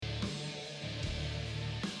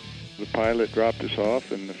the pilot dropped us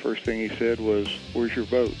off, and the first thing he said was, "Where's your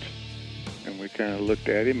boat?" And we kind of looked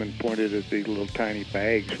at him and pointed at these little tiny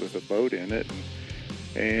bags with a boat in it,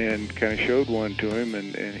 and kind of showed one to him,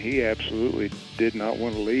 and he absolutely did not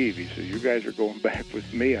want to leave. He said, "You guys are going back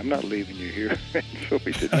with me. I'm not leaving you here." And so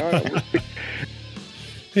we said, "No."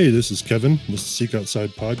 Hey, this is Kevin with the Seek Outside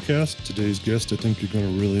podcast. Today's guest I think you're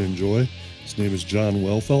going to really enjoy. His name is John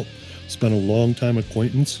Wellfelt. It's been a long-time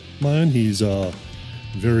acquaintance of mine. He's a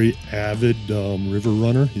very avid river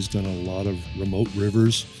runner. He's done a lot of remote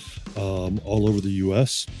rivers all over the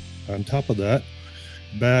U.S. On top of that,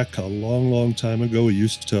 back a long time ago, he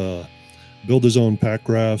used to build his own pack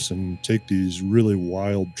rafts and take these really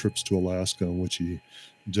wild trips to Alaska, in which he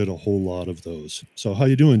did a whole lot of those. So how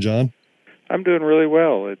you doing, John? I'm doing really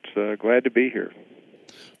well. It's glad to be here.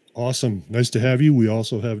 Awesome. Nice to have you. We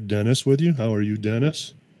also have Dennis with you. How are you,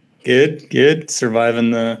 Dennis? Good.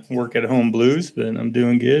 Surviving the work-at-home blues, but I'm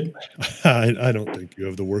doing good. I don't think you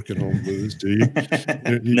have the work-at-home blues, do you?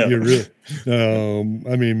 No. You really.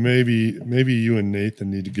 I mean, maybe you and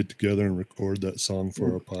Nathan need to get together and record that song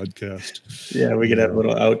for our podcast. Yeah, we could have a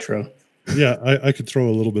little outro. Yeah, I could throw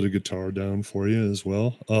a little bit of guitar down for you as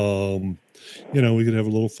well. We could have a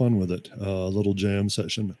little fun with it, a little jam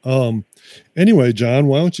session. Anyway, John,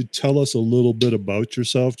 why don't you tell us a little bit about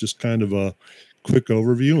yourself, just kind of a quick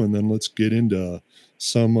overview, and then let's get into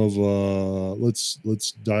some of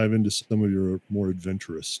let's dive into some of your more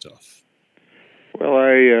adventurous stuff. Well,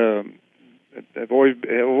 I've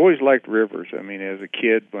always liked rivers. I mean, as a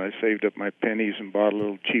kid, when I saved up my pennies and bought a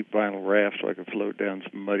little cheap vinyl raft so I could float down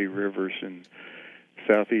some muddy rivers in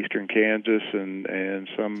southeastern Kansas, and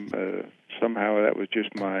somehow that was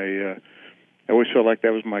just my. I always felt like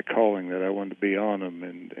that was my calling, that I wanted to be on them,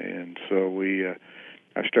 and so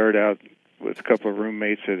I started out with a couple of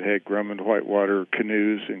roommates that had Grumman whitewater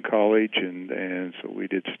canoes in college, and so we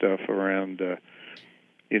did stuff around,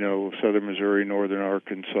 southern Missouri, northern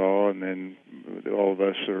Arkansas, and then all of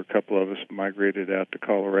us, or a couple of us, migrated out to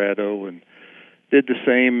Colorado and did the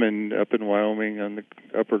same, and up in Wyoming on the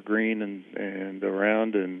Upper Green and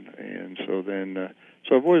around, and so then,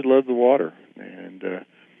 so I've always loved the water, and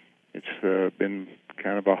it's been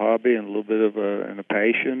kind of a hobby and a little bit of a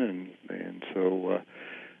passion, and so.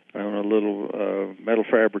 I own a little metal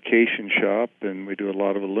fabrication shop, and we do a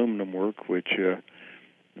lot of aluminum work, which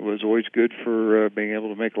was always good for being able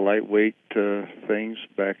to make lightweight things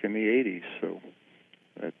back in the 80s. So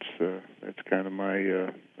that's kind of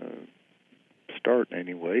my start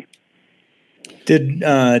anyway. Did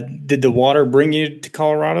the water bring you to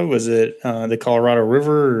Colorado? Was it the Colorado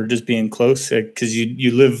River, or just being close? Because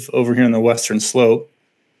you live over here on the western slope.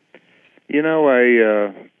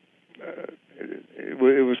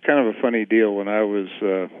 It was kind of a funny deal. When I was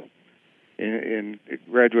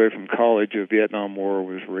graduated from college, the Vietnam War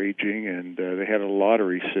was raging, and they had a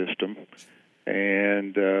lottery system,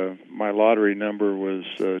 and my lottery number was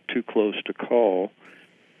too close to call,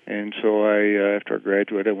 and so after I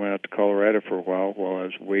graduated, I went out to Colorado for a while I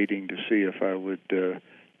was waiting to see if I would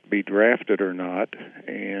be drafted or not,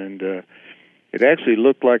 and it actually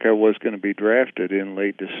looked like I was going to be drafted in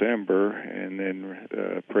late December, and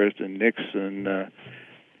then President Nixon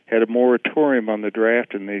had a moratorium on the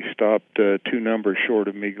draft, and they stopped 2 numbers short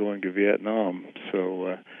of me going to Vietnam.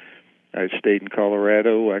 So I stayed in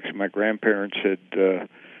Colorado. Actually, my grandparents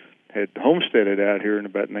had homesteaded out here in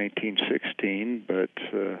about 1916, but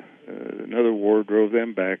another war drove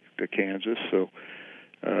them back to Kansas. So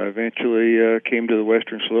eventually came to the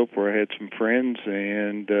Western Slope, where I had some friends,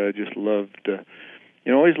 and just loved,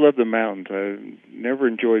 always loved the mountains. I never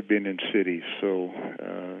enjoyed being in cities, so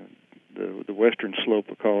the Western Slope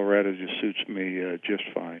of Colorado just suits me just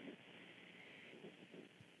fine.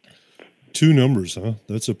 2 numbers, huh?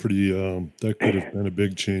 That's a pretty, that could have been a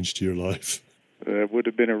big change to your life. That would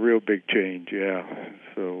have been a real big change, yeah.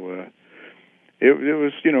 So it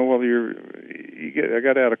was, I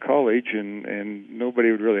got out of college, and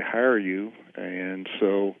nobody would really hire you, and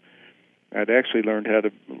so I'd actually learned how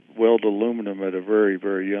to weld aluminum at a very,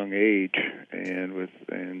 very young age,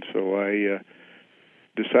 and so I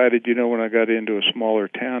decided, when I got into a smaller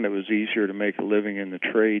town, it was easier to make a living in the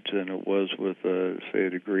trades than it was with, say, a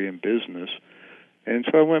degree in business. And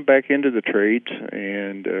so I went back into the trades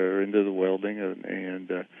and into the welding,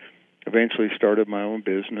 and eventually started my own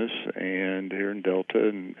business and here in Delta,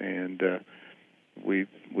 and we've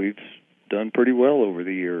done pretty well over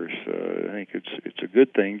the years. I think it's a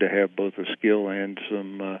good thing to have both a skill and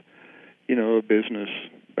some a business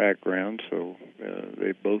background. So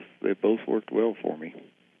they both worked well for me.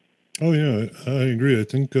 Oh yeah, I agree. I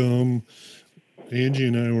think Angie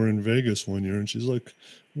and I were in Vegas one year, and she's like,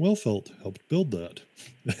 Wellfelt helped build that.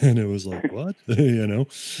 And it was like, what?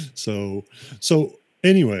 So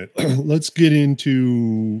anyway, let's get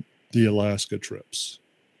into the Alaska trips,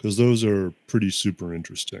 because those are pretty super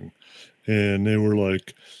interesting. And they were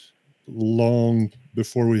like long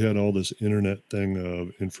before we had all this internet thing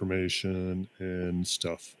of information and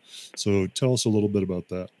stuff. So tell us a little bit about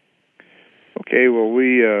that. Okay, well,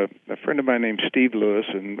 a friend of mine named Steve Lewis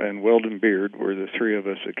and Weldon Beard were the three of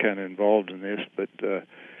us that kind of involved in this. But there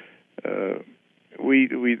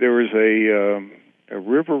was a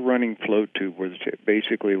river running float tube, which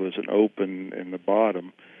basically was an open in the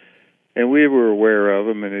bottom, and we were aware of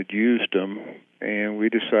them and had used them, and we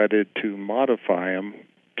decided to modify them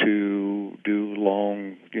to do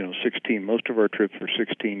long, 16. Most of our trips were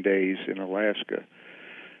 16 days in Alaska.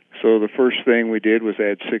 So the first thing we did was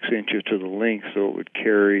add 6 inches to the length so it would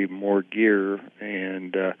carry more gear,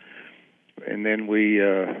 and then we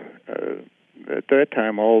at that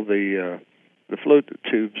time all the float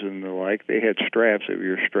tubes and the like, they had straps that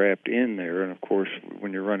were strapped in there, and of course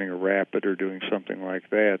when you're running a rapid or doing something like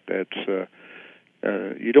that, that's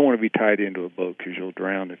you don't want to be tied into a boat because you'll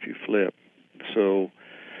drown if you flip. So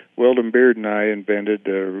Weldon Beard and I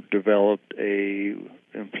developed a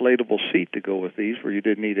inflatable seat to go with these where you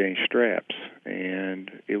didn't need any straps,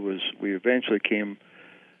 and we eventually came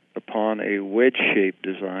upon a wedge-shaped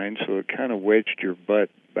design, so it kind of wedged your butt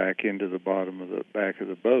back into the bottom of the back of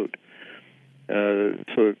the boat. So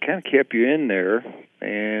it kind of kept you in there,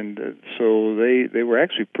 and so they were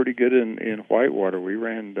actually pretty good in whitewater. We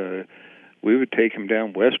would take them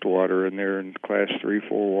down Westwater, and they're in class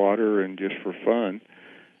 3-4 water, and just for fun.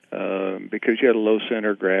 Because you had a low center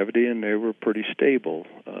of gravity and they were pretty stable.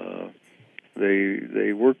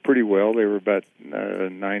 They worked pretty well. They were about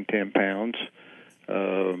 9-10 pounds.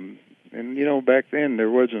 And back then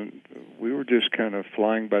we were just kind of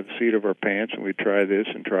flying by the seat of our pants, and we'd try this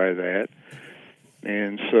and try that.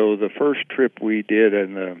 And so the first trip we did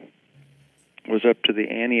was up to the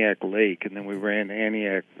Aniak Lake, and then we ran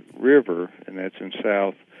Aniak River, and that's in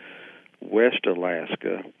southwest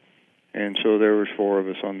Alaska. And so there was 4 of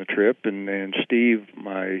us on the trip, and Steve,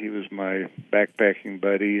 he was my backpacking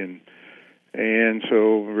buddy, and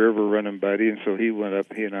so river running buddy, and so he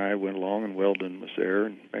and I went along, and Weldon was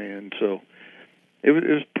there, and so it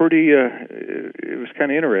was pretty, it was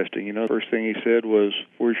kind of interesting. The first thing he said was,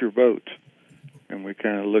 "Where's your boat?" And we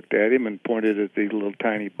kind of looked at him and pointed at these little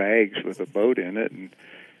tiny bags with a boat in it,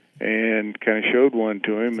 and kind of showed one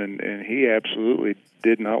to him, and he absolutely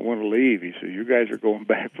did not want to leave. He said, "You guys are going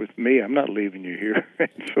back with me. I'm not leaving you here." And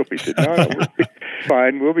so he said, "No,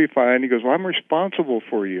 we'll be fine." He goes, "Well, I'm responsible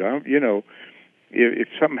for you. If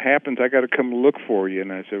something happens, I got to come look for you."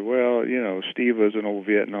 And I said, "Well, Steve was an old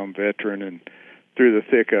Vietnam veteran and through the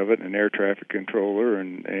thick of it, an air traffic controller,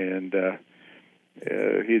 and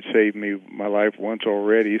he'd saved my life once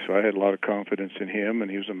already, so I had a lot of confidence in him, and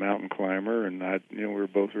he was a mountain climber, and we were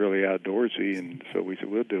both really outdoorsy, and so we said,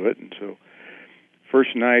 we'll do it." And so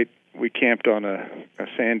first night, we camped on a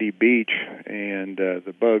sandy beach, and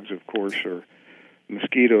the bugs, of course,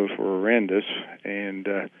 mosquitoes were horrendous.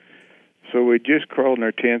 And so we just crawled in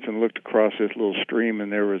our tents and looked across this little stream,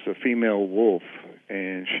 and there was a female wolf,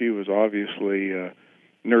 and she was obviously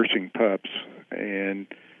nursing pups, and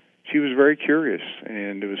she was very curious.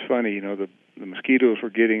 And it was funny, the mosquitoes were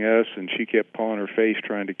getting us, and she kept pawing her face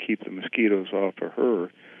trying to keep the mosquitoes off of her.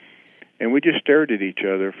 And we just stared at each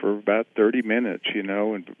other for about 30 minutes,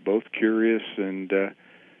 and both curious, and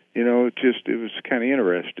it was kind of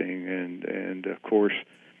interesting. And of course,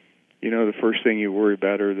 the first thing you worry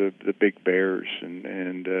about are the big bears, and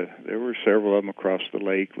there were several of them across the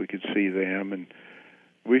lake. We could see them, and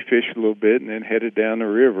we fished a little bit, and then headed down the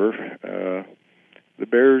river. The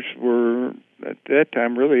bears were at that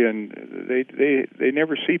time really, and they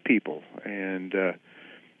never see people, and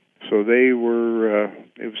so they were.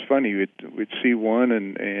 It was funny. We'd see one,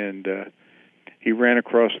 and he ran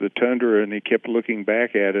across the tundra, and he kept looking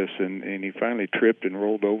back at us, and he finally tripped and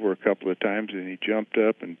rolled over a couple of times, and he jumped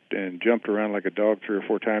up and jumped around like a dog 3 or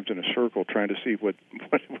 4 times in a circle trying to see what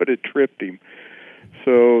had tripped him.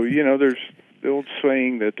 So there's the old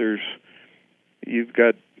saying that you've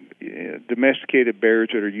got domesticated bears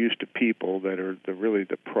that are used to people that are really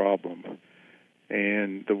the problem,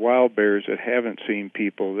 and the wild bears that haven't seen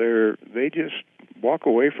people, they just walk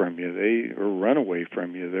away from you, or run away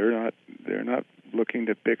from you. They're not looking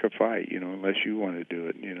to pick a fight, unless you want to do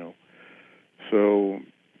it, So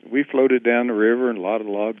we floated down the river, and a lot of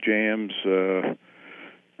log jams,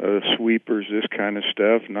 sweepers, this kind of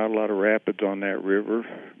stuff. Not a lot of rapids on that river,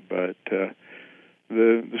 but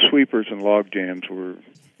the sweepers and log jams were,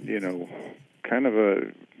 kind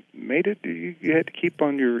of made it. You had to keep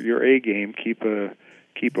on your A game, keep a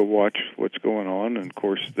watch what's going on. And of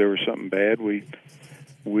course, if there was something bad, we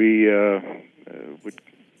would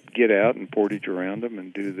get out and portage around them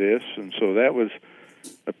and do this. And so that was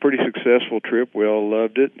a pretty successful trip. We all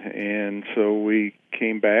loved it, and so we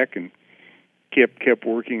came back and kept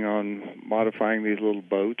working on modifying these little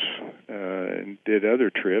boats and did other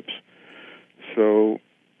trips. So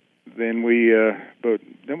then we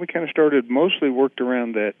kind of started, mostly worked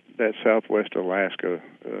around that Southwest Alaska,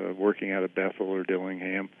 working out of Bethel or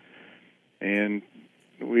Dillingham, and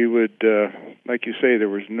we would, like you say, there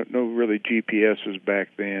was no really GPSs back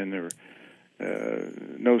then. There were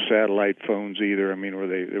no satellite phones either. I mean, or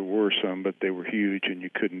there were some, but they were huge, and you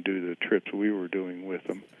couldn't do the trips we were doing with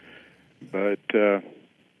them. But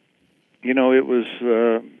it was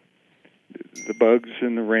the bugs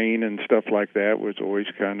and the rain and stuff like that was always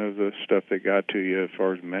kind of the stuff that got to you as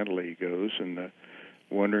far as mentally goes, and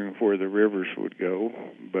wondering where the rivers would go.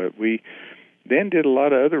 But we then did a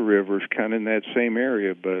lot of other rivers kind of in that same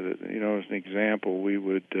area. But as an example, we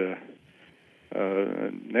would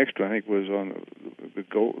next one I think was on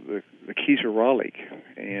the Keys of Raleigh,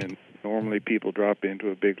 and normally people drop into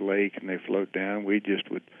a big lake and they float down. We just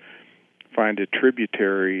would find a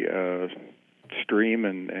tributary stream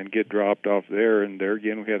and get dropped off there, and there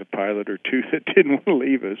again we had a pilot or two that didn't want to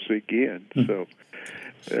leave us again. So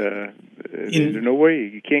there's no way,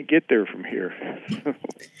 you can't get there from here.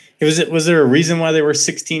 Was there a reason why they were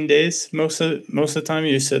 16 days most of the time?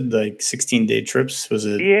 You said like 16-day trips. Was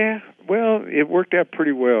it? Yeah, well, it worked out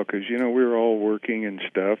pretty well because we were all working and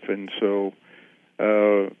stuff, and so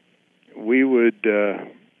we would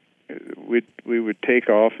take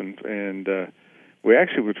off and we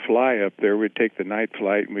actually would fly up there. We'd take the night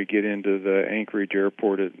flight and we'd get into the Anchorage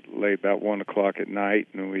airport at late about 1 o'clock at night,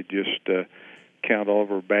 and we'd just count all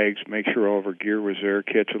of our bags, make sure all of our gear was there,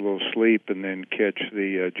 catch a little sleep, and then catch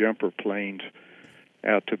the jumper planes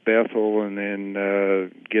out to Bethel, and then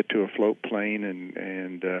get to a float plane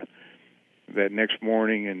and that next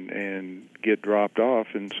morning and get dropped off.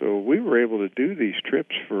 And so we were able to do these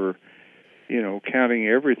trips for, counting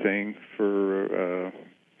everything for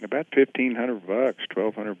about $1,500,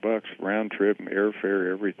 $1,200 round trip,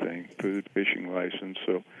 airfare, everything, food, fishing license.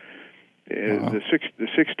 So the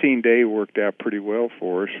 16-day worked out pretty well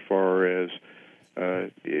for us. As far as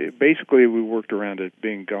basically, we worked around it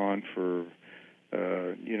being gone for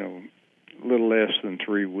a little less than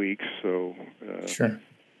 3 weeks. So sure.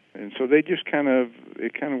 And so they just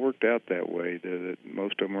it kind of worked out that way. That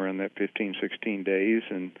most of them were around that 15, 16 days,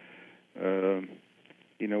 and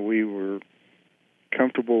we were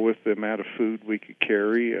comfortable with the amount of food we could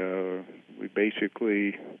carry. We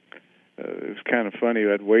basically, it was kind of funny.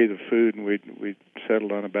 I'd weigh the food, and we'd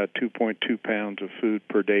settled on about 2.2 pounds of food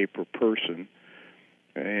per day per person,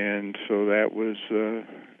 and so that was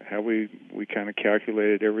how we kind of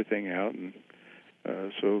calculated everything out. And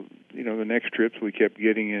so the next trips we kept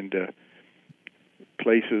getting into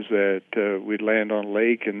places that we'd land on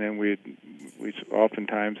lake, and then we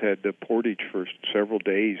oftentimes had to portage for several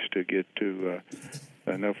days to get to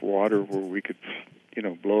enough water where we could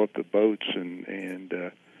blow up the boats, and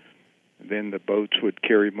then the boats would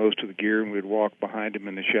carry most of the gear, and we'd walk behind them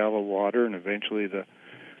in the shallow water, and eventually the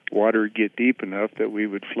water would get deep enough that we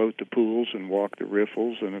would float the pools and walk the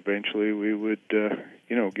riffles, and eventually we would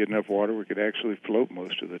get enough water we could actually float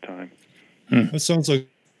most of the time. That sounds like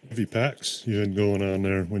heavy packs you had going on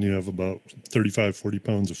there when you have about 35, 40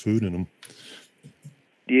 pounds of food in them.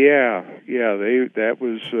 Yeah, that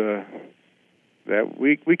was that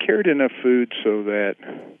we carried enough food so that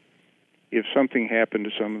if something happened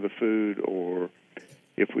to some of the food, or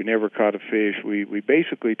if we never caught a fish, we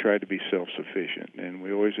basically tried to be self-sufficient, and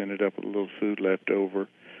we always ended up with a little food left over.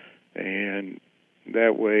 And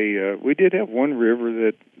that way, we did have one river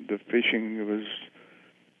that the fishing was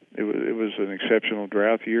an exceptional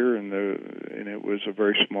drought year, and it was a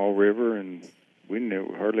very small river, and we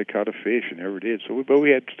hardly caught a fish, and never did. So, but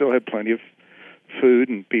we still had plenty of food,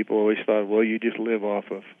 and people always thought, well, you just live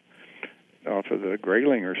off of the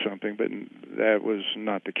grayling or something, but that was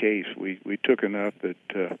not the case. We took enough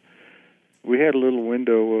that we had a little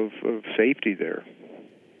window of safety there.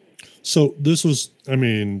 So this was back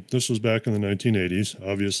in the 1980s.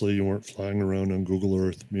 Obviously, you weren't flying around on Google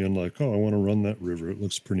Earth being like, oh, I want to run that river. It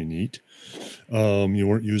looks pretty neat. You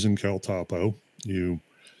weren't using CalTopo. You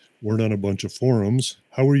weren't on a bunch of forums.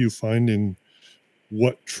 How were you finding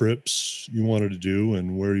what trips you wanted to do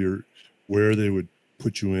and where they would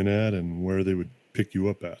put you in at and where they would pick you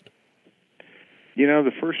up at?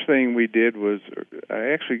 The first thing we did was I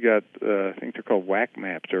actually got, I think they're called WAC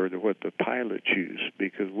maps, or what the pilots use,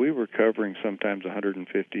 because we were covering sometimes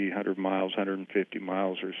 100 miles, 150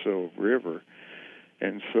 miles or so of river.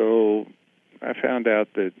 And so I found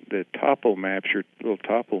out that topo maps, your little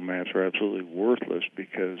topo maps, are absolutely worthless,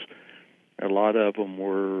 because a lot of them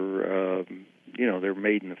were, they're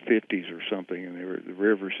made in the 50s or something, and the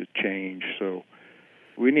rivers had changed. So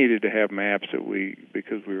we needed to have maps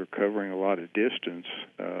because we were covering a lot of distance,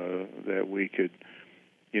 that we could,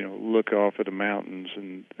 look off at the mountains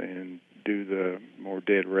and do the more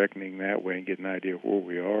dead reckoning that way and get an idea of where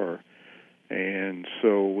we are. And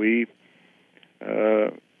so we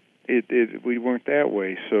weren't that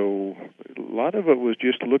way. So a lot of it was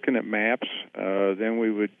just looking at maps. Then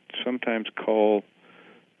we would sometimes call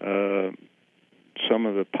some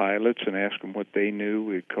of the pilots and ask them what they knew.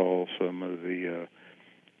 We'd call some of the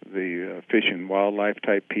fish and wildlife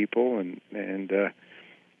type people, and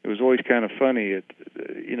it was always kind of funny.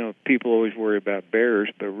 People always worry about bears,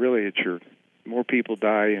 but really more people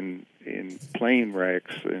die in plane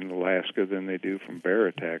wrecks in Alaska than they do from bear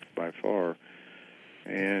attacks by far.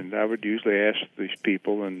 And I would usually ask these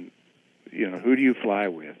people, and who do you fly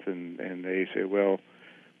with? And they say, well,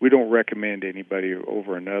 we don't recommend anybody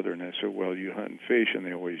over another. And I said, well, you hunt and fish, and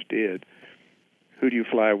they always did. Who do you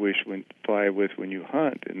fly with when you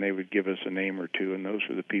hunt? And they would give us a name or two, and those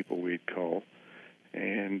were the people we'd call.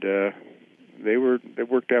 And they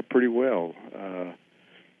worked out pretty well.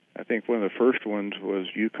 I think one of the first ones was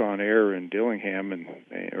Yukon Air in Dillingham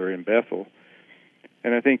or in Bethel.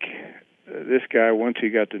 And I think this guy, once he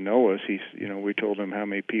got to know us, we told him how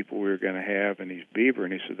many people we were going to have, and he's Beaver,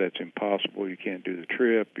 and he said, that's impossible. You can't do the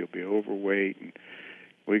trip. You'll be overweight. And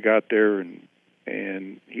we got there, and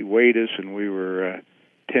he weighed us, and we were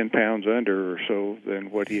 10 pounds under or so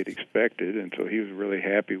than what he had expected, and so he was really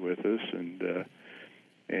happy with us,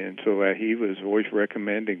 and so he was always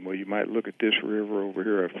recommending, well, you might look at this river over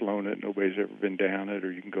here. I've flown it. Nobody's ever been down it,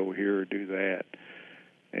 or you can go here or do that.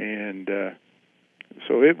 And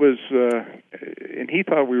so it was, and he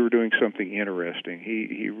thought we were doing something interesting.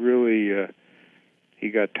 He really, he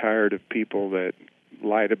got tired of people that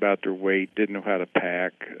lied about their weight, didn't know how to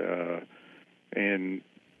pack, and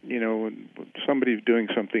somebody's doing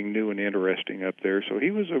something new and interesting up there. So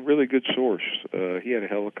he was a really good source. He had a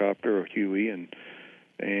helicopter, a Huey,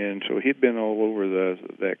 and so he'd been all over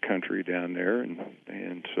that country down there,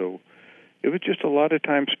 and so it was just a lot of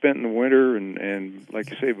time spent in the winter, and like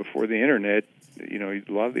you say, before the internet, a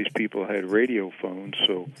lot of these people had radio phones,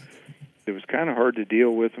 so it was kind of hard to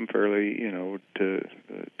deal with them fairly,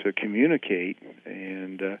 to communicate.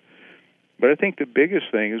 And but I think the biggest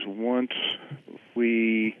thing is once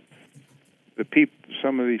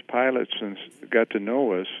some of these pilots got to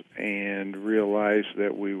know us and realized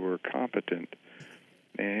that we were competent,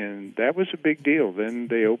 and that was a big deal. Then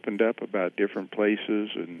they opened up about different places,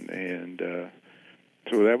 and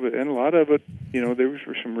so that was, and a lot of it, there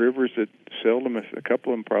were some rivers that seldom, a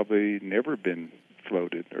couple of them probably never been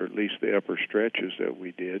floated, or at least the upper stretches that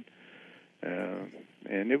we did.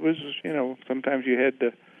 And it was, sometimes you had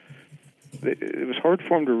to. It was hard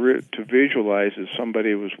for them to visualize that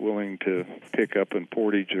somebody was willing to pick up and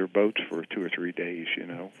portage their boats for 2 or 3 days,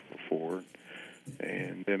 before,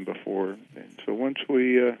 and then before. And so once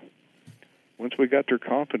we got their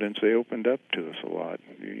confidence, they opened up to us a lot.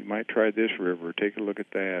 You might try this river, take a look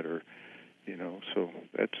at that, or So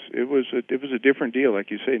it was a different deal, like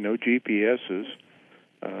you say. No GPSs.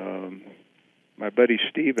 My buddy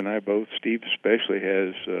Steve and I both. Steve especially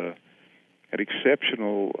has an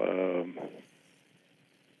exceptional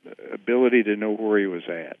ability to know where he was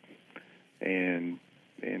at, and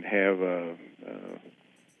have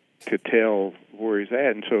to tell where he's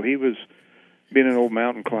at. And so he was, being an old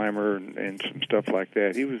mountain climber and some stuff like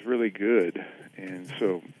that, he was really good. And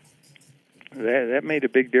so that made a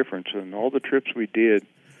big difference. And all the trips we did,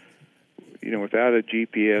 without a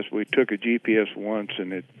GPS, we took a GPS once,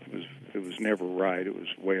 and it was never right. It was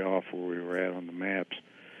way off where we were at on the maps.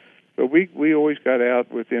 But we always got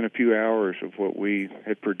out within a few hours of what we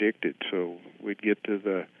had predicted. So we'd get to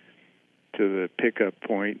the pickup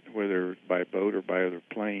point, whether by boat or by other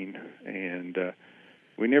plane, and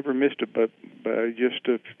we never missed it. But by just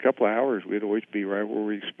a couple of hours, we'd always be right where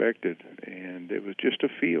we expected, and it was just a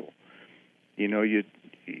feel.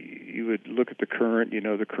 You would look at the current.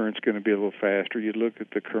 The current's going to be a little faster. You'd look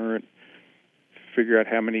at the current, figure out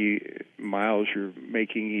how many miles you're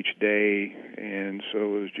making each day, and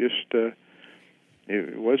so it was just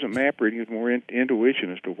it wasn't map reading. It was more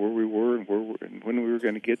intuition as to where we were and when we were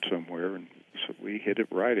going to get somewhere, and so we hit it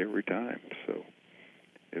right every time. So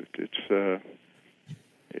it's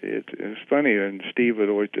it's funny, and Steve would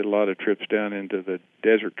always did a lot of trips down into the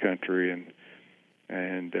desert country and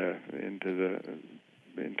into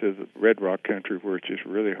the Red Rock country where it's just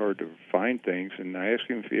really hard to find things. And I asked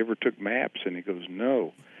him if he ever took maps, and he goes,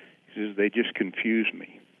 no. He says, they just confuse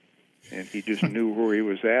me. And he just knew where he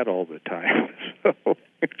was at all the time. So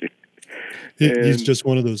he's just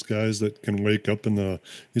one of those guys that can wake up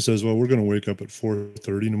he says, well, we're going to wake up at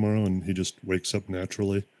 4:30 tomorrow, and he just wakes up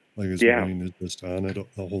naturally. Like his brain is just on it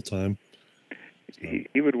the whole time. So.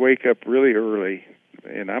 He would wake up really early,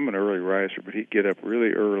 and I'm an early riser, but he'd get up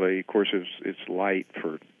really early. Of course, it's light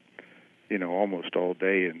for, almost all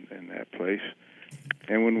day in that place.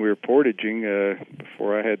 And when we were portaging,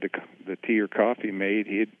 before I had the tea or coffee made,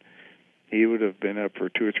 he would have been up for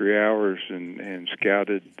 2 or 3 hours and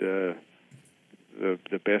scouted the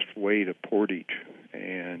best way to portage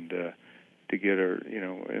and to get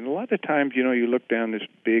and a lot of times, you look down this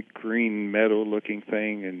big green meadow-looking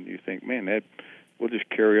thing and you think, man, we'll just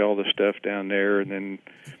carry all the stuff down there and then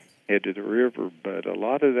head to the river. But a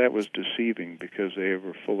lot of that was deceiving because they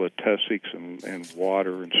were full of tussocks and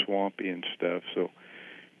water and swampy and stuff. So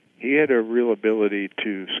he had a real ability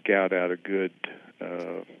to scout out a good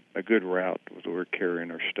route as we were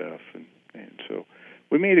carrying our stuff, and so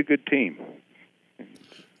we made a good team.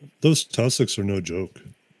 Those tussocks are no joke.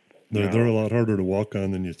 They're a lot harder to walk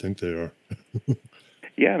on than you think they are.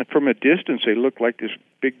 Yeah, and from a distance, they look like this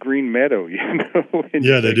big green meadow,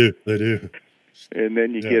 Yeah, they do. They do. And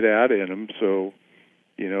then you get out in them. So,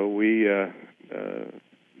 we,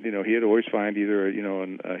 he'd always find either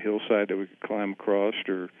a hillside that we could climb across,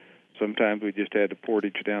 or sometimes we just had to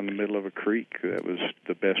portage down the middle of a creek. That was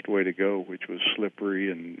the best way to go, which was slippery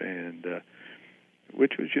and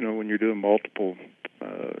which was, when you're doing multiple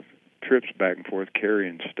trips back and forth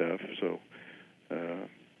carrying stuff. So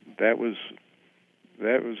that was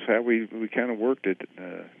how we kind of worked it.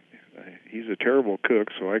 He's a terrible cook,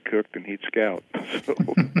 so I cooked and he'd scout. So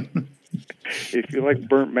if you like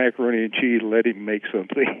burnt macaroni and cheese, let him make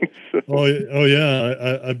something. So. Oh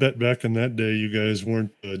yeah, I bet back in that day you guys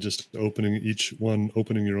weren't just opening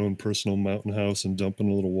your own personal mountain house and dumping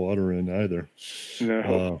a little water in either.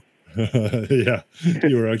 No. Yeah,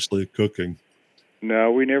 you were actually cooking.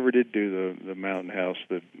 No, we never did do the mountain house.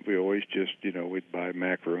 That we always just, we'd buy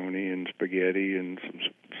macaroni and spaghetti and some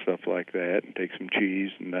stuff like that, and take some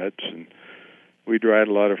cheese and nuts, and we dried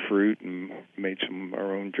a lot of fruit and made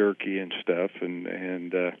our own jerky and stuff. But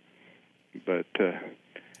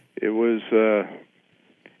it was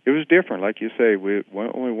different, like you say.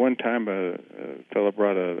 Only one time a fellow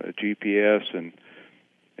brought a GPS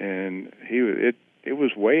and it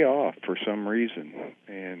was way off for some reason,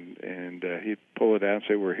 and he'd pull it out and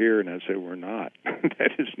say, we're here, and I'd say, we're not.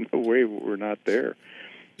 That is no way we're not there.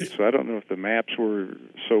 So I don't know if the maps were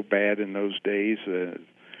so bad in those days that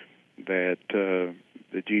the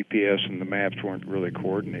GPS and the maps weren't really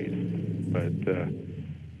coordinated. But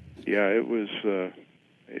it was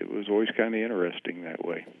always kind of interesting that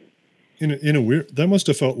way. In a weird, that must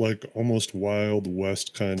have felt like almost Wild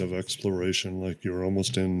West kind of exploration, like you were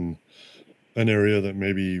almost in an area that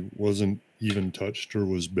maybe wasn't even touched or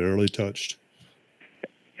was barely touched.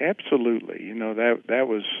 Absolutely. That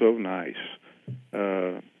was so nice.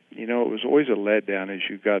 It was always a letdown as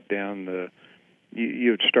you got down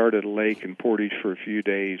you would start at a lake and portage for a few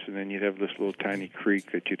days, and then you'd have this little tiny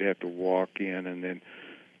creek that you'd have to walk in, and then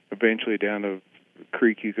eventually down a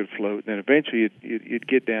creek you could float, and then eventually you'd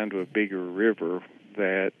get down to a bigger river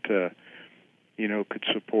that could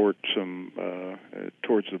support some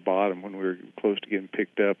towards the bottom. When we were close to getting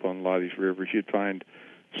picked up on a lot of these rivers, you'd find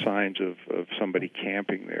signs of somebody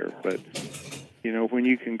camping there. But when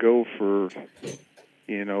you can go for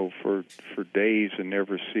days and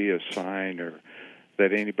never see a sign or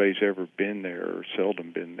that anybody's ever been there or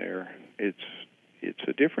seldom been there, it's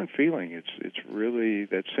a different feeling. It's really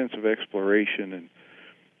that sense of exploration, and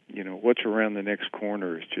what's around the next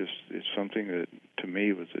corner is it's something that to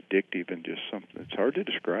me was addictive and just something it's hard to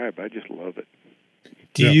describe. I just love it.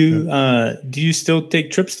 Do you still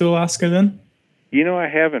take trips to Alaska then? I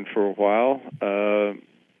haven't for a while. The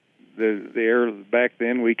air back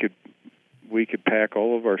then we could pack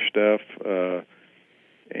all of our stuff,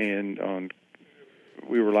 and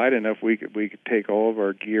we were light enough we could take all of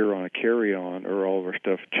our gear on a carry-on, or all of our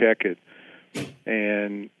stuff, check it.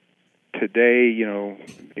 And today, the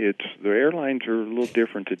airlines are a little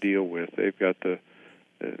different to deal with. They've got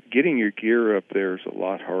getting your gear up there is a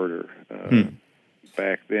lot harder.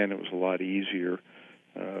 Back then, it was a lot easier.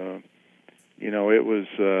 It was.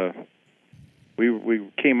 We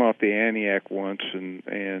came off the Aniak once,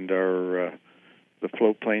 and our the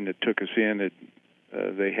float plane that took us in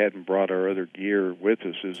they hadn't brought our other gear with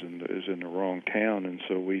us, is in the wrong town, and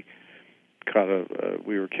so we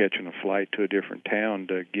were catching a flight to a different town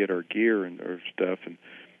to get our gear and our stuff, and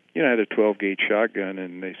I had a 12-gauge shotgun,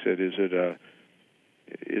 and they said, "Is it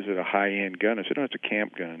a high-end gun?" I said, "No, it's a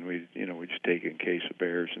camp gun. We just take it in case of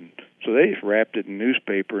bears." And so they just wrapped it in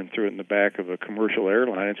newspaper and threw it in the back of a commercial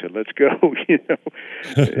airline and said, "Let's go,"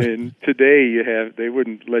 And today they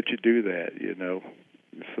wouldn't let you do that,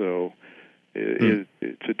 So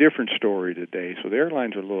it's a different story today. So the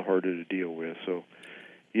airlines are a little harder to deal with. So,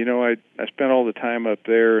 I spent all the time up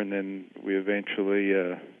there, and then we eventually.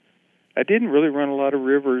 I didn't really run a lot of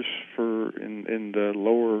rivers in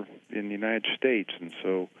the United States, and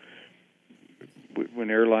so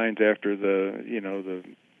when airlines after the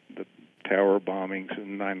tower bombings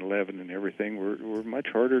and 9/11 and everything were much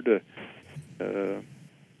harder a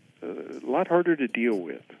lot harder to deal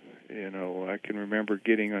with. I can remember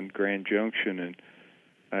getting on Grand Junction, and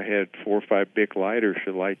I had 4 or 5 Bic lighters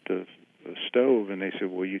to light the stove, and they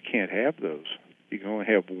said, "Well, you can't have those. You can only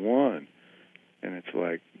have one." And it's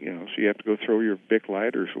like, so you have to go throw your Bic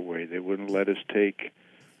lighters away. They wouldn't let us take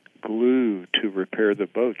glue to repair the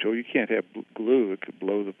boat. So you can't have glue. It could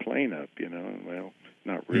blow the plane up, Well,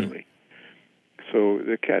 not really. So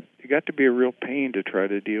it got to be a real pain to try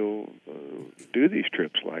to do these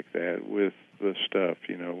trips like that with the stuff,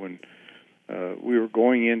 when we were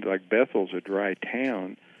going into, like, Bethel's a dry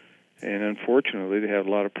town, and unfortunately they had a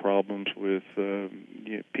lot of problems with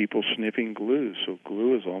people sniffing glue. So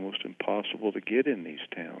glue is almost impossible to get in these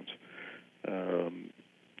towns.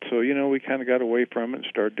 So, we kind of got away from it and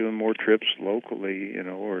started doing more trips locally,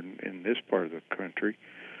 or in this part of the country.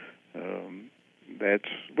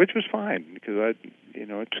 Which was fine, because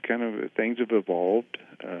it's kind of, things have evolved.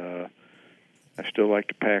 I still like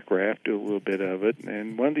to pack raft, do a little bit of it,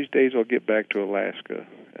 and one of these days I'll get back to Alaska.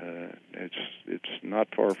 It's not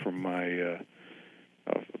far from my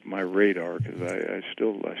radar, because I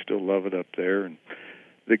still love it up there, and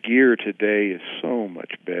the gear today is so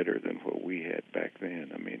much better than what we had back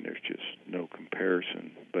then. I mean, there's just no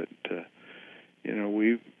comparison. But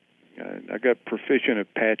I got proficient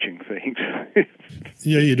at patching things.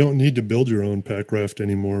 Yeah, you don't need to build your own pack raft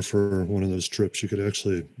anymore for one of those trips. You could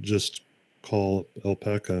actually just call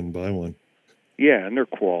Alpaca and buy one. Yeah, and their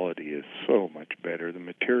quality is so much better. The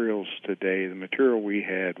materials today, the material we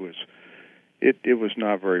had was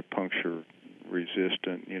not very puncture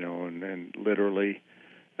resistant, and literally,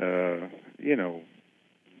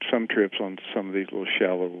 some trips on some of these little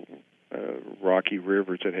shallow, rocky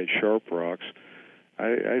rivers that had sharp rocks,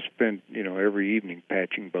 I spent, every evening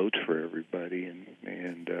patching boats for everybody,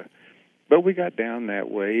 but we got down that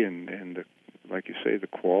way, and like you say, the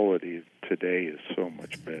quality today is so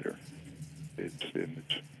much better. It's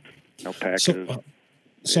Alpaca.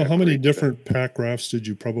 So how many different pack rafts did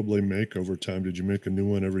you probably make over time? Did you make a new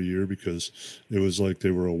one every year? Because it was like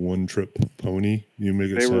they were a one-trip pony. You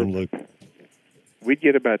make it sound like... We'd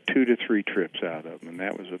get about 2 to 3 trips out of them, and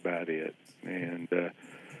that was about it. And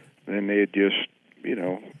then they'd just,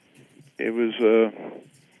 it was...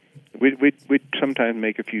 We'd sometimes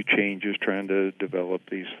make a few changes trying to develop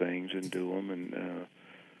these things and do them,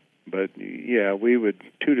 but yeah, we would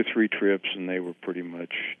 2 to 3 trips, and they were pretty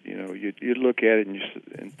much, you'd look at it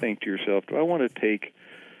and think to yourself, do I want to take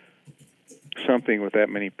something with that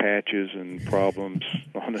many patches and problems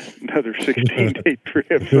on another 16-day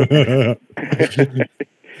trip?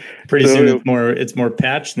 Pretty soon it's more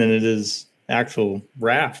patch than it is actual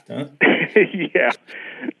raft, huh? Yeah.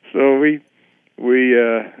 So we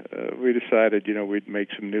decided, we'd make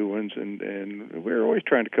some new ones, and we were always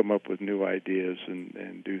trying to come up with new ideas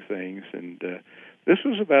and do things. And this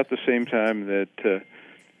was about the same time that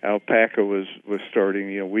Alpaca was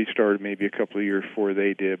starting. We started maybe a couple of years before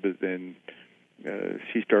they did, but then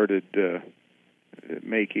she started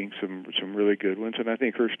making some really good ones, and I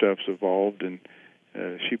think her stuff's evolved, and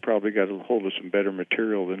she probably got a hold of some better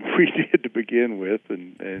material than we did to begin with,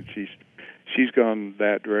 and she's gone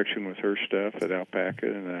that direction with her stuff at Alpaca,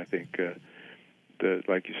 and I think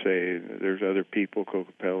like you say, there's other people,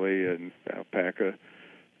 Kokopelli and Alpaca,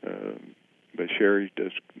 but Sherry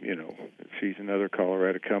does, she's another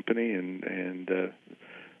Colorado company, and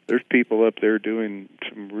there's people up there doing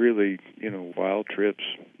some really, wild trips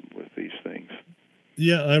with these things.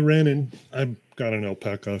 Yeah, I got an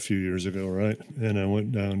Alpaca a few years ago, right? And I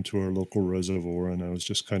went down to our local reservoir, and I was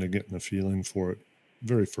just kind of getting a feeling for it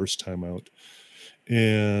very first time out.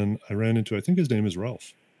 And I ran into, I think his name is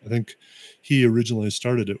Ralph. I think he originally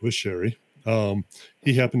started it with Sherry.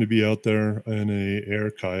 He happened to be out there in a air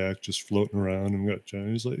kayak just floating around, and got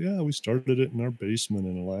Johnny. He's like, yeah, we started it in our basement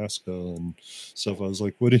in Alaska and stuff. I was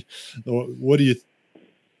like, what do you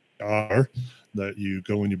are that you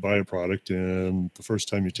go and you buy a product, and the first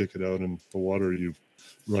time you take it out in the water, you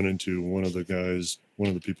run into one of the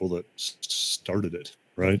people that started it,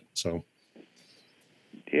 right? So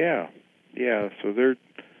Yeah. So they're,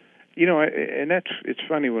 and it's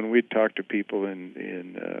funny when we talk to people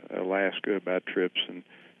in Alaska about trips, and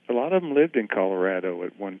a lot of them lived in Colorado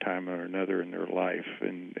at one time or another in their life,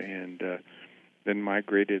 and then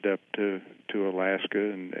migrated up to Alaska,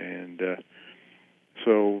 and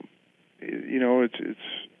so it's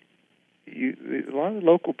a lot of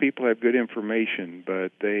local people have good information,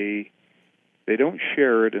 but they don't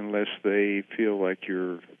share it unless they feel like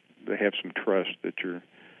they have some trust that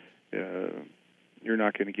you're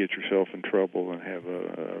not going to get yourself in trouble and have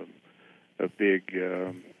a big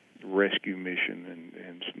rescue mission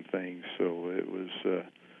and some things. So it was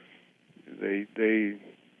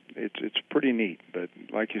it's pretty neat. But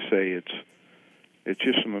like you say, it's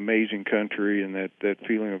just some amazing country, and that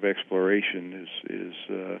feeling of exploration is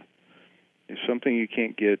something you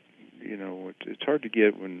can't get. It's hard to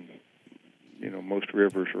get when most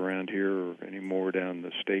rivers around here or anymore down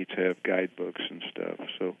the States have guidebooks and stuff.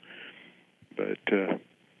 So, but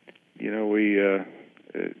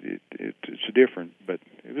it's different, but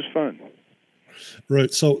it was fun.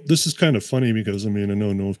 Right. So this is kind of funny because I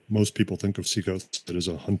know most people think of Seek Outside as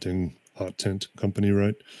a hunting hot tent company,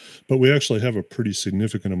 right? But we actually have a pretty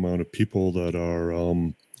significant amount of people that are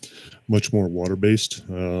much more water based.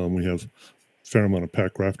 We have a fair amount of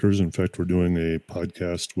pack rafters. In fact, we're doing a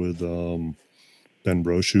podcast with Ben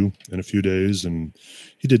Brochu in a few days, and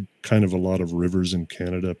he did kind of a lot of rivers in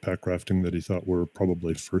Canada pack rafting that he thought were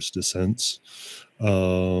probably first descents.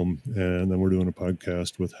 And then we're doing a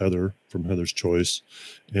podcast with Heather from Heather's Choice,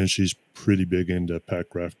 and she's pretty big into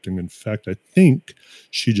pack rafting. In fact, I think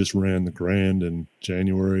she just ran the Grand in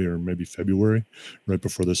January or maybe February, right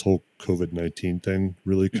before this whole COVID-19 thing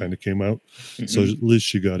really kind of came out. Mm-hmm. So at least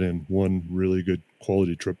she got in one really good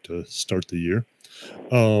quality trip to start the year.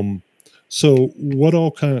 So what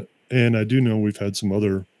all and I do know we've had some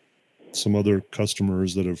other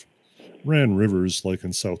customers that have ran rivers like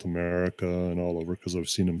in South America and all over, because I've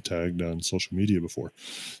seen them tagged on social media before.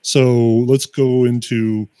 So let's go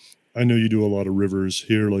into, I know you do a lot of rivers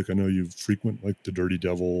here. Like I know you frequent like the Dirty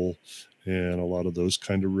Devil and a lot of those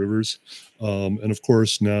kind of rivers. And of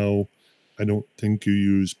course now I don't think you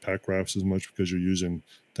use pack rafts as much because you're using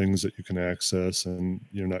things that you can access and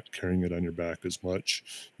you're not carrying it on your back as much.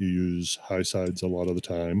 You use high sides a lot of the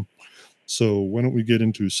time. So why don't we get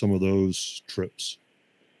into some of those trips?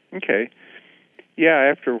 Okay. Yeah,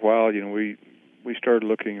 after a while, we started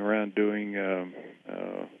looking around doing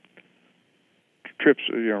trips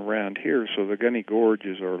around here. So the Gunny Gorge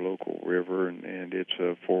is our local river, and it's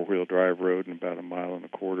a 4-wheel drive road and about 1.25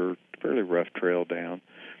 miles, fairly rough trail down.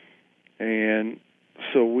 And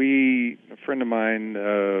so a friend of mine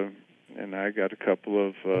and I got a couple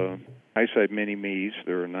of high-side mini-me's.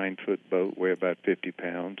 They're a 9-foot boat, weigh about 50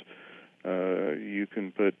 pounds. You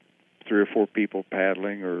can put 3 or 4 people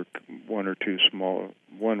paddling, or 1 or 2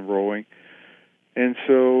 one rowing. And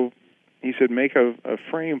so he said, make a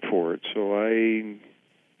frame for it. So I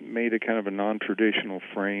made a kind of a non-traditional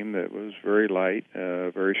frame that was very light,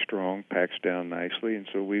 very strong, packs down nicely. And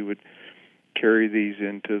so we would carry these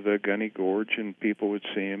into the Gunny Gorge, and people would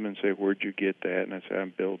see them and say, where'd you get that? And I said, I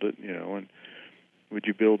built it, and would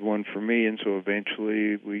you build one for me? And so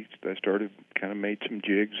eventually I started, kind of made some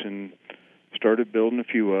jigs and started building a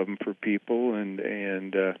few of them for people, and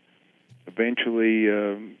eventually,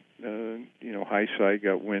 High Side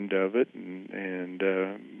got wind of it, and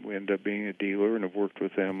we ended up being a dealer, and I've worked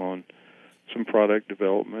with them on some product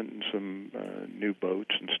development and some new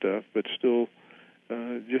boats and stuff, but still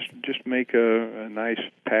just make a nice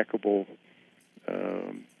packable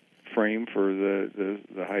frame for the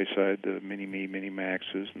High Side, the Mini-Me,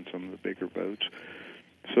 Mini-Maxes, and some of the bigger boats.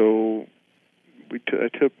 So I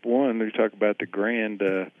took one. We talk about the Grand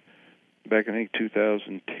back, I think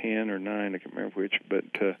 2010 or 9. I can't remember which, but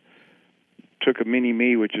took a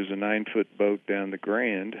Mini-Me, which is a 9-foot boat, down the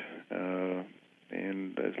Grand,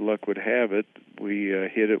 and as luck would have it, we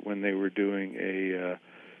hit it when they were doing a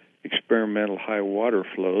experimental high water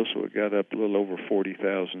flow, so it got up a little over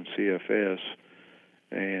 40,000 CFS.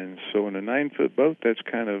 And so in a 9-foot boat, that's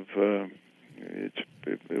kind of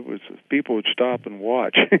it was, people would stop and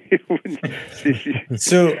watch.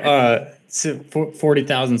 So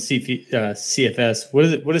 40,000 CFS.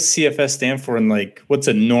 What does CFS stand for? And like, what's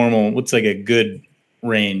like a good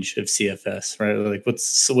range of CFS, right? Like what's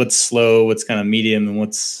slow, what's kind of medium, and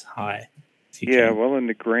what's high? Well, in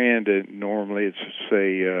the Grand, normally it's,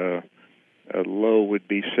 say, a low would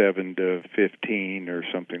be 7 to 15 or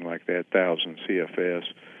something like that, 1,000 CFS.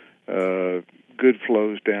 Good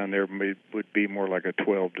flows down there would be more like a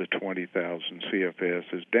 12 to 20,000 CFS.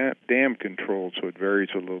 It's dam controlled, so it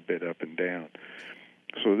varies a little bit up and down.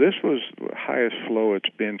 So this was the highest flow it's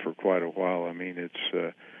been for quite a while. I mean, it's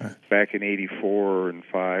back in '84 and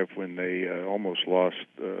 '5 when they almost lost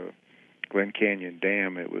Glen Canyon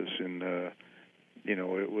Dam. It was in,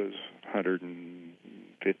 it was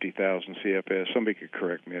 150,000 CFS. Somebody could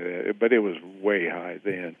correct me, but it was way high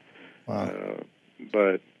then. Wow.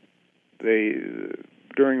 But they,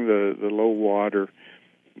 during the low water,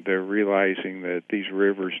 they're realizing that these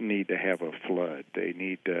rivers need to have a flood. They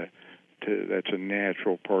need to that's a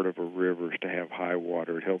natural part of a river, is to have high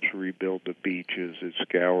water. It helps rebuild the beaches. It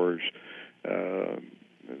scours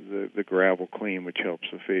the gravel clean, which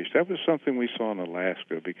helps the fish. That was something we saw in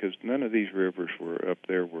Alaska, because none of these rivers were up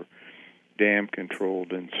there were dam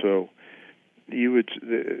controlled, and so you'd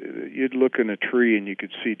look in a tree and you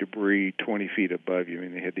could see debris 20 feet above you. I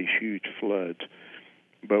mean, they had these huge floods.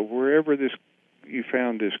 But wherever you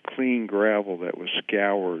found this clean gravel that was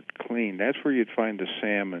scoured clean, that's where you'd find the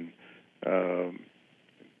salmon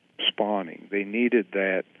spawning. They needed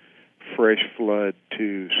that fresh flood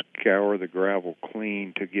to scour the gravel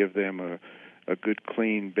clean, to give them a good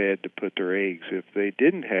clean bed to put their eggs. If they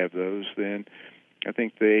didn't have those, then I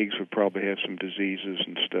think the eggs would probably have some diseases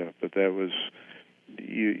and stuff. But that was,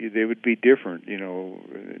 they would be different,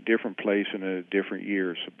 a different place in a different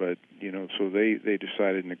year. But so they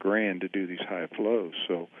decided in the Grand to do these high flows.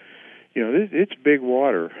 So it's big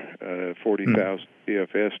water, 40,000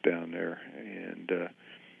 CFS down there, and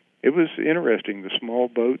it was interesting. The small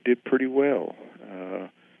boat did pretty well,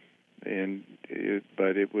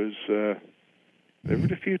 but it was. There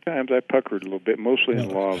were a few times I puckered a little bit, mostly in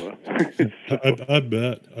lava. I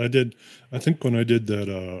bet I did. I think when I did that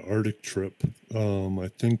Arctic trip, I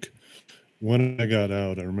think when I got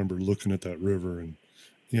out, I remember looking at that river, and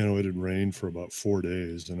it had rained for about 4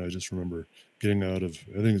 days, and I just remember getting out of,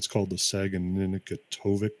 I think it's called the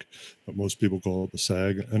Saguenay-Tovik, but most people call it the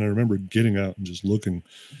Sag. And I remember getting out and just looking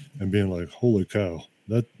and being like, holy cow,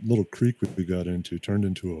 that little creek we got into turned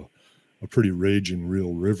into a pretty raging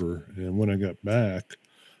real river. And when I got back,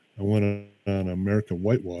 I went on American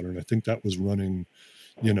Whitewater, and I think that was running,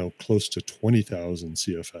 close to 20,000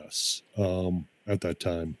 CFS at that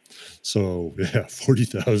time. So yeah,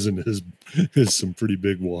 40,000 is some pretty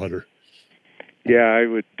big water. Yeah, I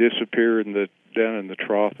would disappear down in the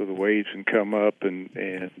trough of the waves and come up, and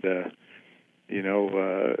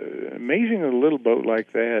amazing, a little boat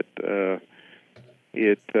like that.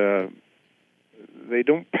 They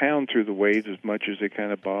don't pound through the waves as much as they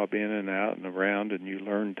kind of bob in and out and around, and you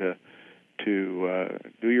learn to do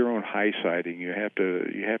your own high siding. You have to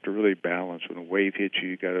really balance. When a wave hits you,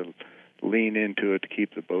 you got to lean into it to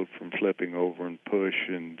keep the boat from flipping over and push.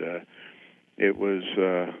 And it was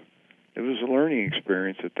a learning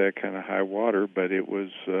experience at that kind of high water, but it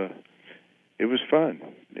was fun,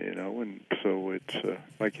 And so it's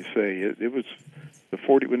like you say, it was the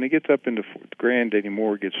 40. When it gets up into Grand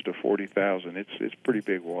anymore, it gets to 40,000. It's pretty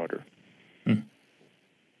big water.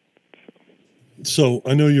 So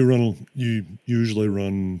I know you usually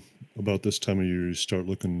run about this time of year. You start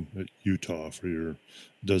looking at Utah for your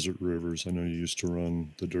desert rivers. I know you used to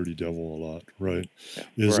run the Dirty Devil a lot, right?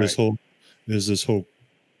 Yeah, Is this whole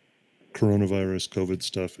coronavirus COVID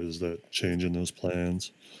stuff, is that changing those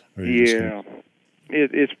plans? Yeah,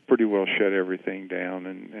 it's pretty well shut everything down,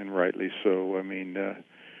 and rightly so. I mean,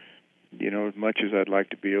 as much as I'd like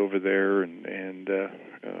to be over there, and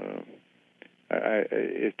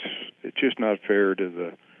it's just not fair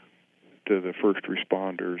to the first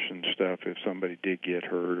responders and stuff. If somebody did get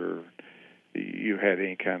hurt or you had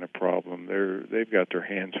any kind of problem, they've got their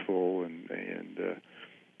hands full, and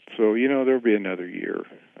so there'll be another year.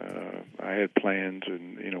 I had plans,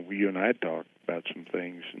 and you and I had talked about some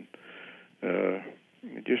things, and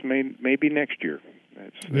it just maybe next year.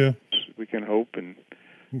 That's we can hope, and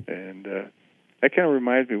that kind of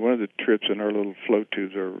reminds me. One of the trips in our little float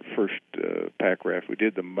tubes, our first pack raft, we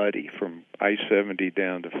did the Muddy from I-70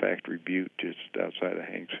 down to Factory Butte, just outside of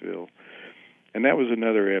Hanksville. And that was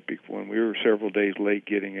another epic one. We were several days late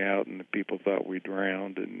getting out, and the people thought we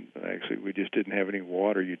drowned. And actually, we just didn't have any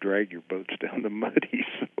water. You drag your boats down the Muddy,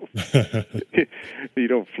 so you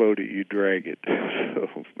don't float it, you drag it. So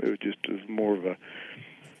it was more of the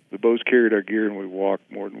boats carried our gear, and we walked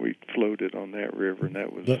more than we floated on that river. And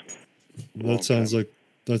that was that sounds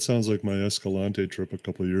like my Escalante trip a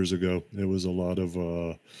couple of years ago. It was a lot of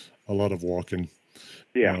walking.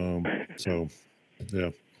 Yeah. So,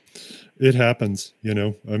 yeah. It happens, you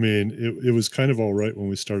know. I mean, it was kind of all right when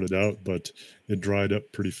we started out, but it dried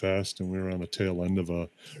up pretty fast, and we were on the tail end of a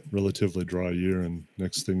relatively dry year. And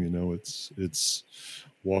next thing you know, it's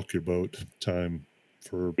walk your boat time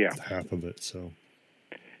for Yeah. half of it. So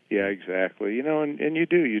Yeah, exactly. You know, and you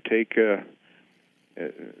do. You take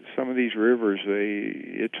some of these rivers.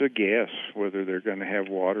 It's a guess whether they're going to have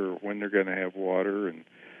water or when they're going to have water, and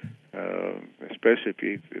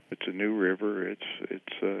especially if it's a new river,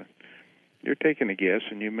 it's you're taking a guess,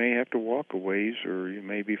 and you may have to walk a ways, or you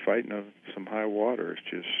may be fighting some high water.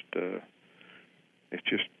 It's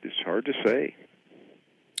hard to say.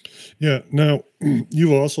 yeah. Now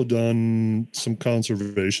you've also done some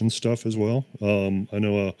conservation stuff as well. I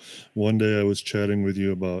know one day I was chatting with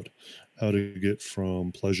you about how to get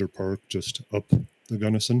from Pleasure Park just up the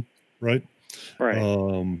Gunnison, right?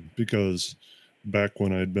 Right. Because back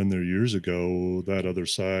when I'd been there years ago, that other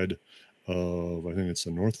side of, I think it's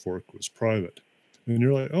the North Fork, was private. And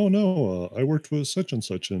you're like, oh no, I worked with such and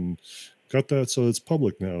such and got that, so it's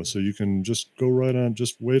public now. So you can just go right on,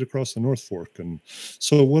 just wade across the North Fork. And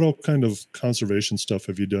so, what all kind of conservation stuff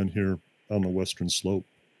have you done here on the Western Slope?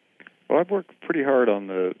 Well, I've worked pretty hard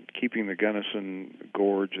on keeping the Gunnison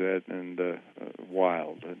Gorge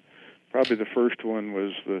wild. And probably the first one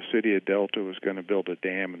was the city of Delta was going to build a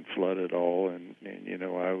dam and flood it all, and you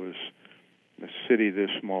know, I was a city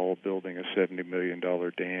this small building a $70 million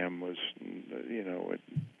dam was, you know,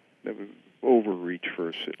 it was overreach for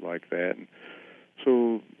a city like that. And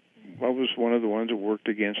so I was one of the ones that worked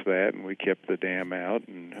against that, and we kept the dam out,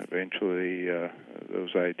 and eventually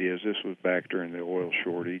those ideas, this was back during the oil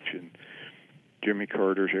shortage and Jimmy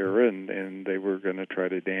Carter's era, and they were going to try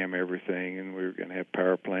to dam everything, and we were going to have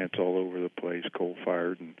power plants all over the place,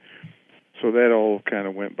 coal-fired, and so that all kind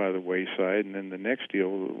of went by the wayside. And then the next deal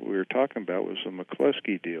we were talking about was the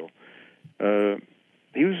McCluskey deal.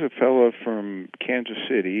 He was a fellow from Kansas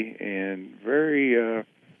City and very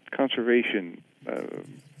conservation,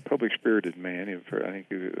 public-spirited man. I think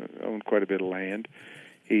he owned quite a bit of land.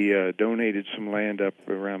 He donated some land up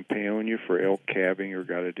around Paonia for elk calving, or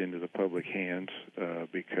got it into the public hands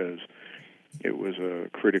because it was a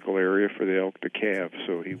critical area for the elk to calve.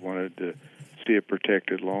 So he wanted to see it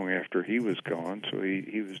protected long after he was gone. So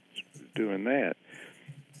he was doing that.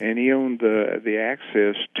 And he owned the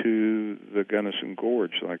access to the Gunnison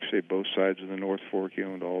Gorge, like I say, both sides of the North Fork. He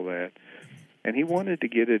owned all that. And he wanted to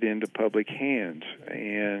get it into public hands.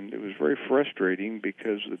 And it was very frustrating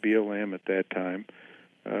because the BLM at that time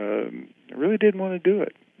really didn't want to do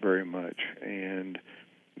it very much. And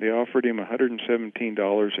they offered him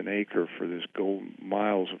 $117 an acre for this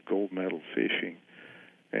miles of gold medal fishing.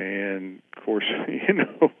 And, of course, you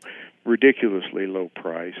know, ridiculously low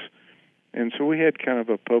price. And so we had kind of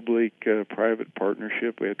a public-private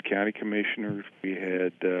partnership. We had county commissioners. We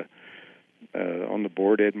had on the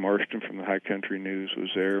board, Ed Marston from the High Country News was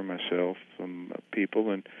there, myself, some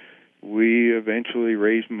people. And we eventually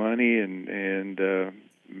raised money and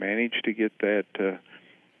managed to get that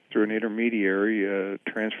through an intermediary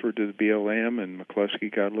transferred to the BLM. And McCluskey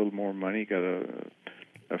got a little more money, got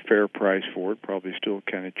a fair price for it, probably still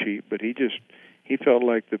kind of cheap, but he felt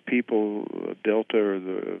like the people, Delta or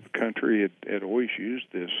the country, had always used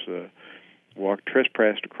this,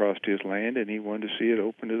 trespassed across his land, and he wanted to see it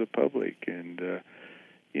open to the public. And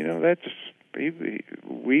you know,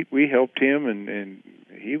 we helped him, and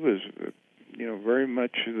he was, you know, very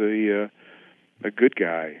much a good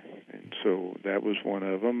guy, and so that was one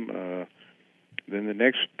of them. Then the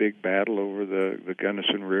next big battle over the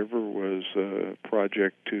Gunnison River was a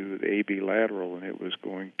project to the AB Lateral, and it was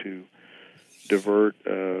going to divert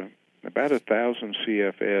about 1,000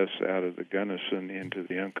 CFS out of the Gunnison into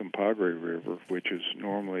the Uncompahgre River, which is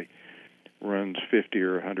normally runs 50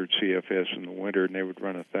 or 100 CFS in the winter, and they would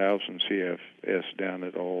run 1,000 CFS down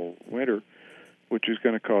it all winter, which is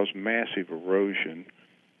going to cause massive erosion.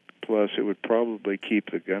 Plus, it would probably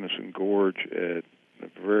keep the Gunnison Gorge at a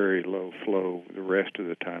very low flow the rest of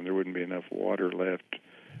the time. There wouldn't be enough water left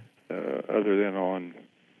other than on,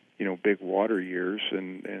 you know, big water years.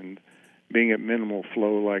 And being at minimal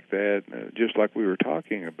flow like that, just like we were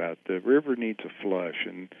talking about, the river needs a flush.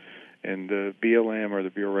 And the BLM, or the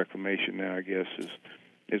Bureau of Reclamation now, I guess,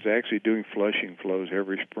 is actually doing flushing flows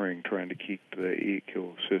every spring, trying to keep the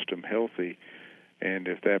ecosystem healthy. And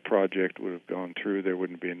if that project would have gone through, there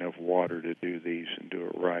wouldn't be enough water to do these and do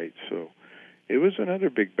it right. So it was another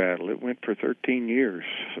big battle. It went for 13 years,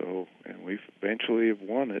 and we eventually have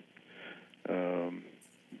won it.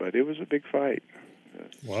 But it was a big fight.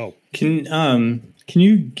 Wow. Can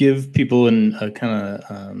you give people a kind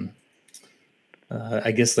of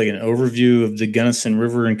I guess like an overview of the Gunnison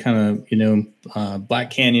River and kind of, Black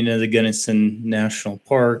Canyon of the Gunnison National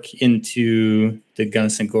Park into the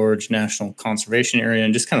Gunnison Gorge National Conservation Area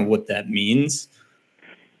and just kind of what that means?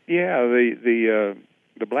 Yeah, the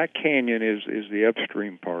Black Canyon is the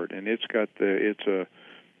upstream part, and it's a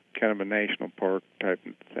kind of a national park type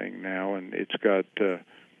of thing now, and it's got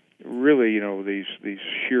really, these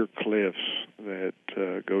sheer cliffs that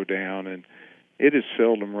go down, and it is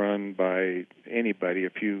seldom run by anybody. A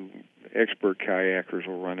few expert kayakers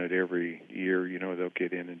will run it every year. They'll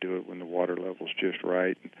get in and do it when the water level's just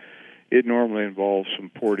right. It normally involves some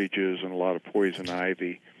portages and a lot of poison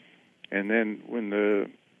ivy. And then when the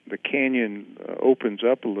canyon opens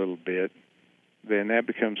up a little bit, then that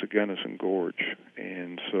becomes the Gunnison Gorge.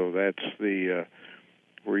 And so that's the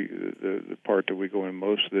part that we go in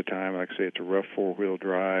most of the time. Like I say, it's a rough four-wheel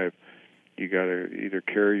drive. You got to either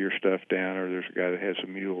carry your stuff down, or there's a guy that has a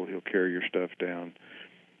mule. He'll carry your stuff down.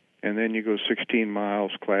 And then you go 16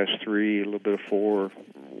 miles, class 3, a little bit of 4,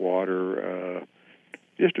 water,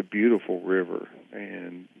 just a beautiful river.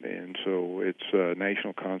 And so it's a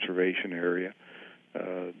national conservation area.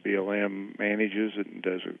 BLM manages it and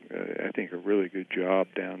does, I think, a really good job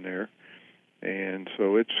down there. And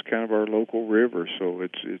so it's kind of our local river. So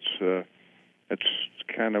that's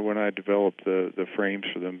kind of when I developed the frames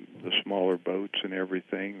for the smaller boats and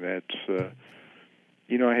everything. That's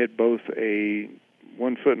I had both a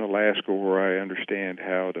 1 foot in Alaska, where I understand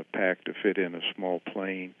how to pack to fit in a small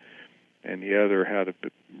plane, and the other how to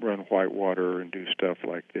run whitewater and do stuff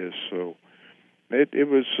like this. So it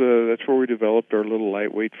was that's where we developed our little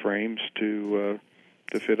lightweight frames to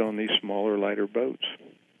fit on these smaller, lighter boats.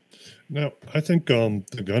 Now, I think the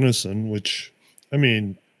Gunnison, which, I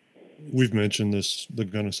mean, we've mentioned the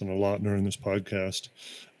Gunnison a lot during this podcast.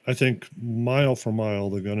 I think mile for mile,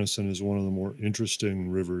 the Gunnison is one of the more interesting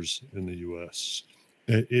rivers in the U.S.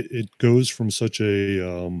 It goes from such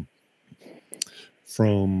a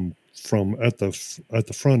from at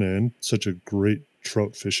the front end, such a great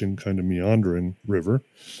trout fishing kind of meandering river,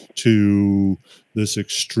 to this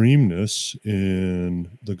extremeness in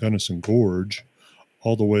the Gunnison Gorge,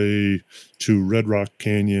 all the way to Red Rock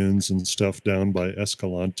Canyons and stuff down by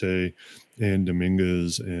Escalante and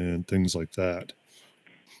Dominguez and things like that.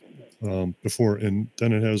 And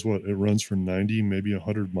then it has it runs for 90, maybe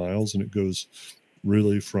 100 miles, and it goes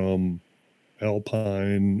really from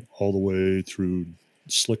Alpine all the way through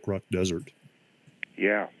Slick Rock Desert.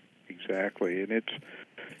 Yeah, exactly. And it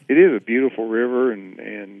is a beautiful river, and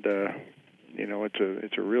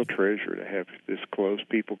it's a real treasure to have this close.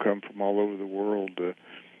 People come from all over the world to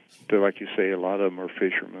like you say, a lot of them are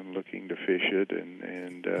fishermen looking to fish it,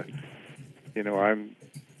 and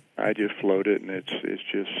I just float it, and it's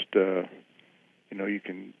just you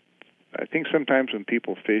can. I think sometimes when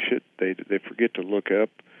people fish it, they forget to look up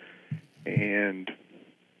and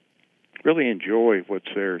really enjoy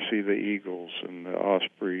what's there. See the eagles and the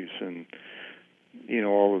ospreys and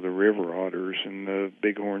all of the river otters and the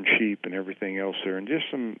bighorn sheep and everything else there, and just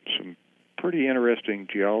some pretty interesting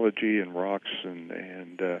geology and rocks, and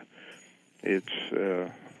it's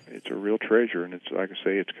a real treasure. And it's like I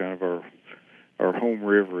say, it's kind of our home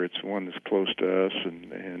river. It's one that's close to us,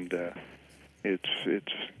 and it's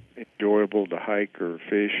enjoyable to hike or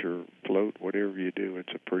fish or float, whatever you do.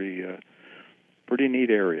 It's a pretty neat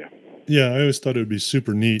area. Yeah, I always thought it would be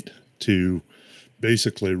super neat to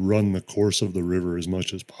basically run the course of the river as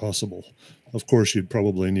much as possible. Of course, you'd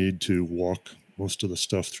probably need to walk most of the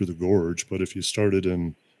stuff through the gorge, but if you started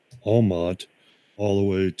in Almont all the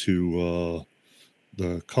way to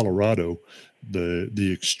the Colorado, the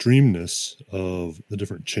extremeness of the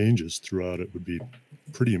different changes throughout it would be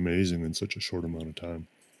pretty amazing in such a short amount of time.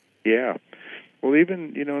 Yeah. Well,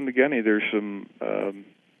 even, in the Gunny, there's some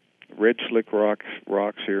red slick rocks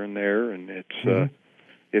here and there, and it's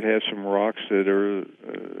it has some rocks that are,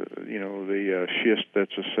 the schist that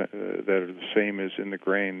are the same as in the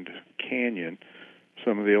Grand Canyon,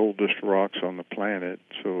 some of the oldest rocks on the planet.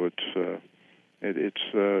 So it's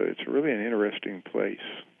really an interesting place,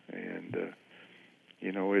 and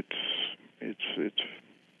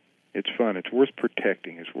it's fun. It's worth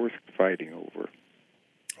protecting. It's worth fighting over.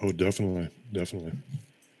 Oh, definitely.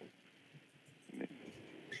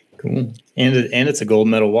 Cool. And it's a gold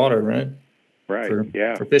medal water, right? Right.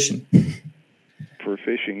 For fishing. For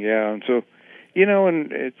fishing, yeah. And so,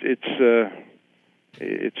 and it's the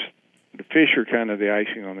fish are kind of the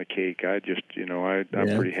icing on the cake. I just,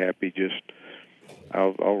 I'm pretty happy. Just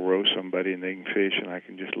I'll row somebody and they can fish, and I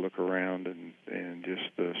can just look around, and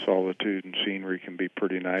just the solitude and scenery can be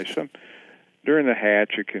pretty nice. During the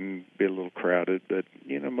hatch, it can be a little crowded, but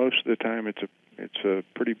most of the time it's it's a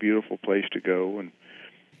pretty beautiful place to go, and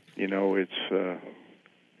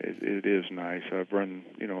it is nice. I've run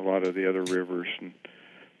a lot of the other rivers and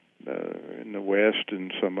in the west,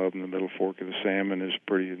 and some of them, the Middle Fork of the Salmon is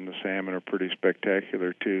pretty, and the salmon are pretty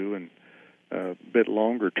spectacular too, and a bit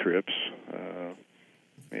longer trips.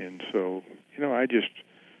 And so, I just,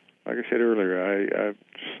 like I said earlier,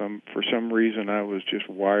 for some reason I was just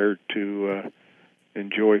wired to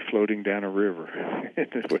enjoy floating down a river,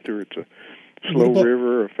 whether it's a slow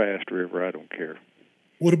river or a fast river, I don't care.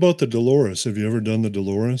 What about the Dolores? Have you ever done the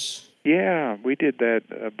Dolores? Yeah, we did that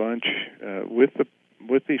a bunch with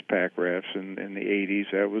these pack rafts in the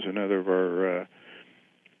 80s. That was another of our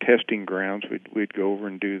testing grounds. We'd go over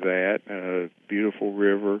and do that. Beautiful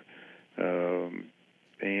river, and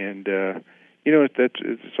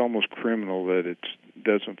it's almost criminal that it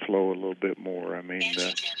doesn't flow a little bit more. I mean,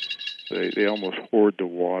 they almost hoard the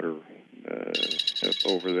water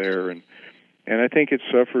over there, and I think it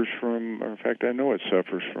suffers from, or in fact, I know it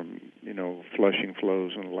suffers from, flushing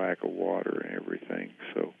flows and lack of water and everything.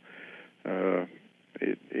 So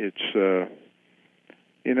it's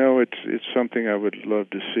something I would love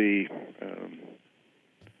to see.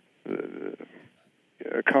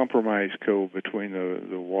 A compromise go between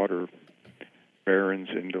the water barons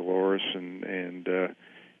in Dolores and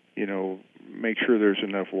make sure there's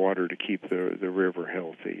enough water to keep the river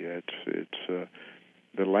healthy. It's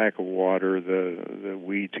the lack of water, the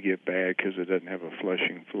weeds get bad because it doesn't have a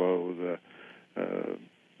flushing flow. The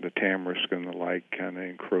tamarisk and the like kind of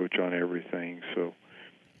encroach on everything. So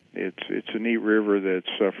it's a neat river that's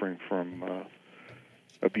suffering from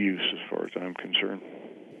abuse as far as I'm concerned.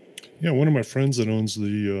 Yeah, one of my friends that owns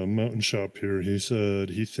the mountain shop here, he said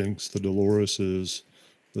he thinks the Dolores is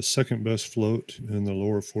the second best float in the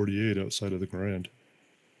lower 48 outside of the Grand.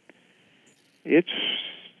 It's,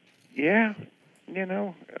 I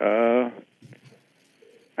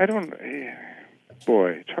don't,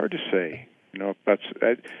 boy, it's hard to say.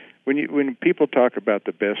 When people talk about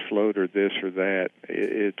the best float or this or that,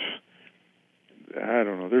 it's, I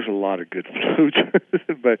don't know. There's a lot of good floats,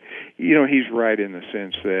 but he's right in the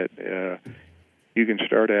sense that you can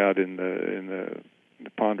start out in the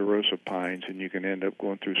Ponderosa Pines, and you can end up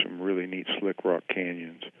going through some really neat slick rock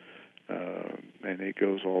canyons, and it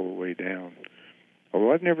goes all the way down.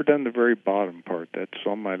 Although I've never done the very bottom part, that's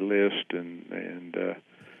on my list, and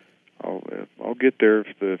I'll get there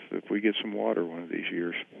if we get some water one of these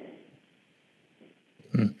years.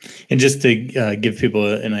 And just to give people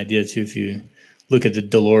an idea too, if you look at the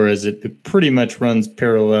Dolores, it pretty much runs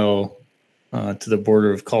parallel to the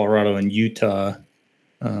border of Colorado and Utah,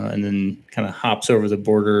 and then kind of hops over the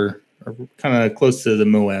border, or kind of close to the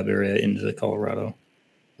Moab area into the Colorado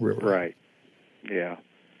River. Right. Yeah.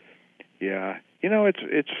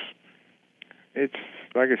 It's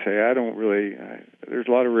like I say, I don't really. There's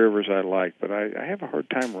a lot of rivers I like, but I have a hard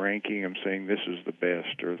time ranking them, saying this is the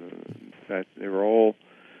best or that they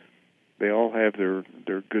all have their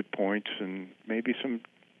good points and maybe some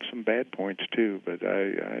bad points too. But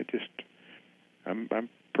I'm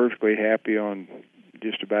perfectly happy on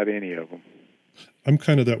just about any of them. I'm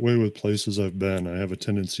kind of that way with places I've been. I have a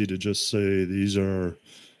tendency to just say these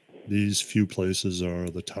few places are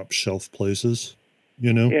the top shelf places,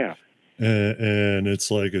 Yeah. And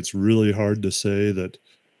it's like, it's really hard to say that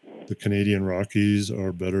the Canadian Rockies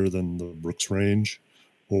are better than the Brooks Range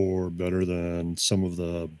or better than some of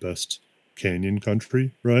the best canyon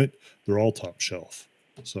country, right? They're all top shelf.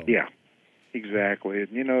 So yeah, exactly.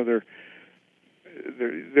 And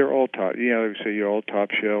they're all top. They say you're all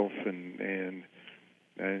top shelf, and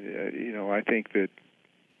I think that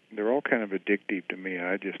they're all kind of addictive to me.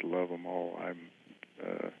 I just love them all.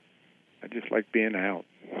 I just like being out,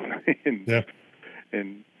 and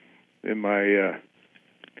in my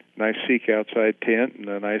nice Seek Outside tent and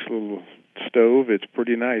a nice little stove. It's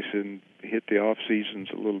pretty nice, and hit the off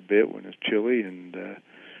seasons a little bit when it's chilly. And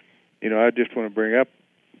I just want to bring up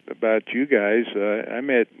about you guys. I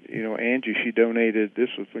met Angie. She donated.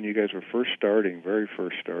 This was when you guys were very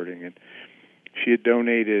first starting, and she had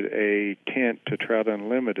donated a tent to Trout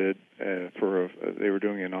Unlimited they were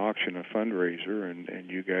doing an auction, a fundraiser, and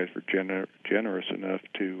you guys were generous enough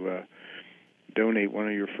to donate one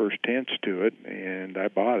of your first tents to it, and I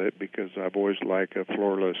bought it because I've always liked a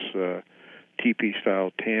floorless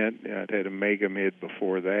teepee-style tent. I'd had a Mega Mid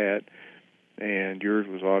before that, and yours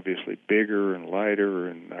was obviously bigger and lighter,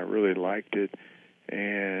 and I really liked it.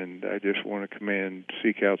 And I just want to commend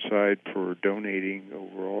Seek Outside for donating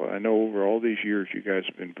overall. I know over all these years you guys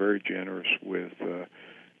have been very generous with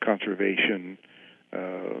conservation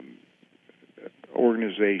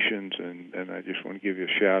organizations, and I just want to give you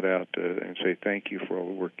a shout out and say thank you for all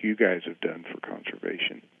the work you guys have done for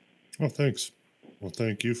conservation. Oh, thanks. Well,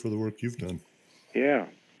 thank you for the work you've done. Yeah,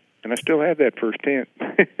 and I still have that first tent.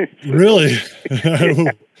 Really?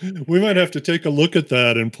 We might have to take a look at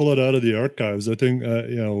that and pull it out of the archives. I think,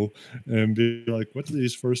 and be like, what do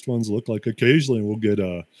these first ones look like? Occasionally we'll get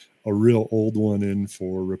a real old one in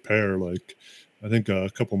for repair. Like, I think a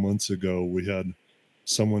couple months ago, we had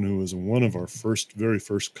someone who was one of our very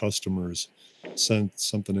first customers sent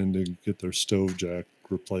something in to get their stove jack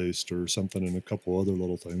replaced or something, and a couple other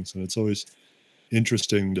little things. And it's always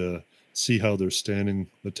interesting to see how they're standing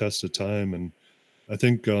the test of time. And I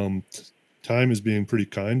think time is being pretty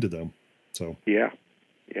kind to them. So yeah,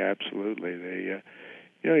 absolutely. They,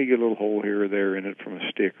 you get a little hole here or there in it from a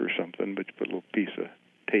stick or something, but you put a little piece of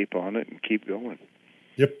tape on it and keep going.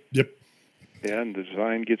 Yep. Yeah, and the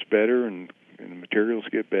design gets better, and the materials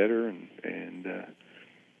get better,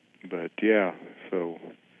 but yeah, so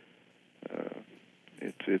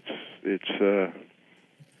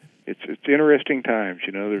it's interesting times.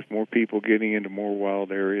 There's more people getting into more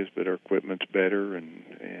wild areas, but our equipment's better, and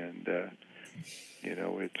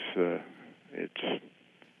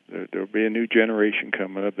there'll be a new generation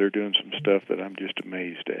coming up. They're doing some stuff that I'm just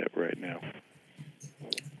amazed at right now.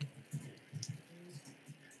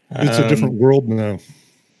 It's a different world now.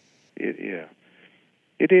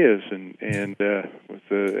 It is, and with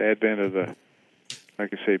the advent of the,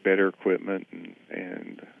 like I say, better equipment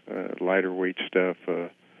and lighter weight stuff.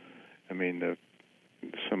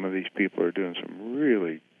 Some of these people are doing some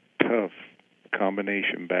really tough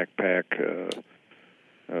combination backpack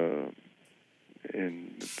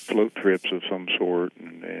and float trips of some sort,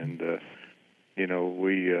 and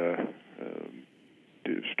we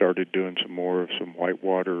started doing some more of some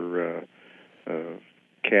whitewater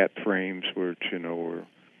cat frames, which were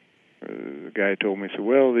the guy told me, said,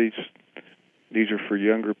 well, these are for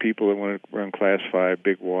younger people that want to run Class 5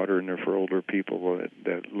 big water, and they're for older people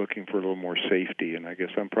that looking for a little more safety. And I guess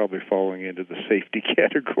I'm probably falling into the safety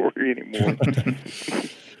category anymore.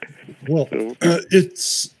 Well,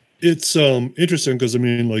 it's interesting because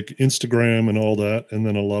like Instagram and all that, and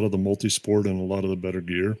then a lot of the multi-sport and a lot of the better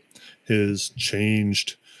gear has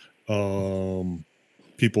changed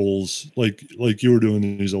people's like you were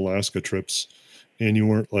doing these Alaska trips, and you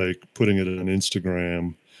weren't like putting it on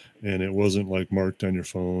Instagram, and it wasn't like marked on your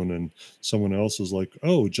phone, and someone else is like,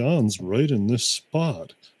 oh, John's right in this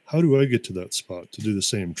spot. How do I get to that spot to do the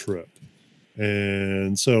same trip?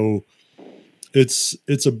 And so it's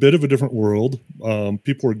a bit of a different world.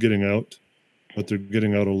 People are getting out, but they're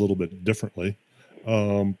getting out a little bit differently.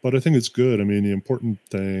 But I think it's good. The important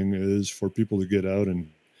thing is for people to get out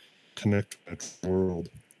and connect with the world.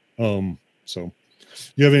 So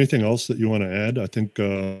you have anything else that you want to add? I think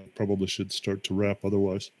probably should start to wrap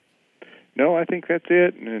otherwise. No, I think that's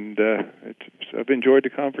it. And I've enjoyed the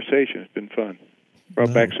conversation. It's been fun.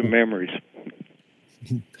 Brought back some memories.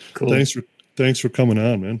 Cool. Thanks for coming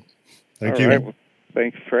on, man. Thank you. Right. Well,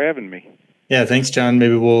 thanks for having me. Yeah, thanks, John.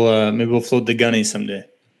 Maybe we'll float the gunny someday.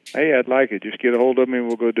 Hey, I'd like it. Just get a hold of me and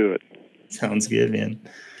we'll go do it. Sounds good, man.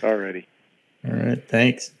 All righty. All right.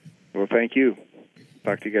 Thanks. Well, thank you.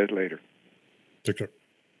 Talk to you guys later. Take care.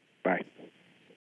 Bye.